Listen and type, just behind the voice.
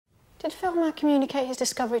Did Fermat communicate his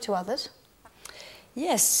discovery to others?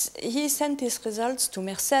 Yes, he sent his results to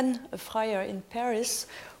Mersenne, a friar in Paris,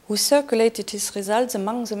 who circulated his results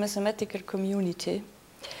among the mathematical community.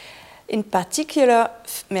 In particular,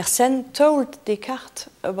 Mersenne told Descartes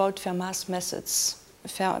about Fermat's methods.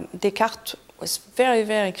 Descartes was very,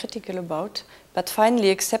 very critical about, but finally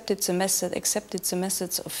accepted the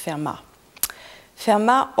methods of Fermat.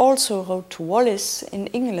 Fermat also wrote to Wallis in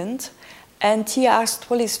England, and he asked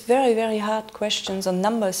Wallis very, very hard questions on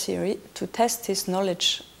number theory to test his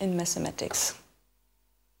knowledge in mathematics.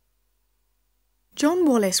 John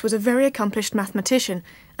Wallis was a very accomplished mathematician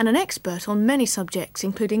and an expert on many subjects,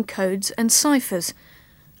 including codes and ciphers.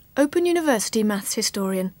 Open University maths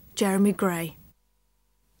historian Jeremy Gray.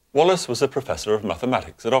 Wallis was a professor of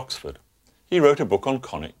mathematics at Oxford. He wrote a book on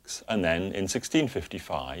conics, and then in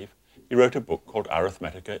 1655 he wrote a book called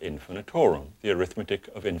Arithmetica Infinitorum, the Arithmetic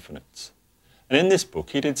of Infinites. And in this book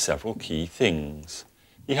he did several key things.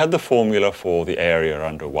 He had the formula for the area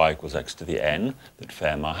under y equals x to the n that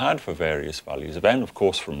Fermat had for various values of n, of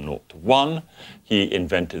course from 0 to 1. He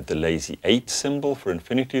invented the lazy 8 symbol for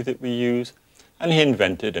infinity that we use, and he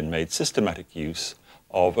invented and made systematic use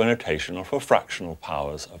of a notation for fractional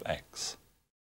powers of x.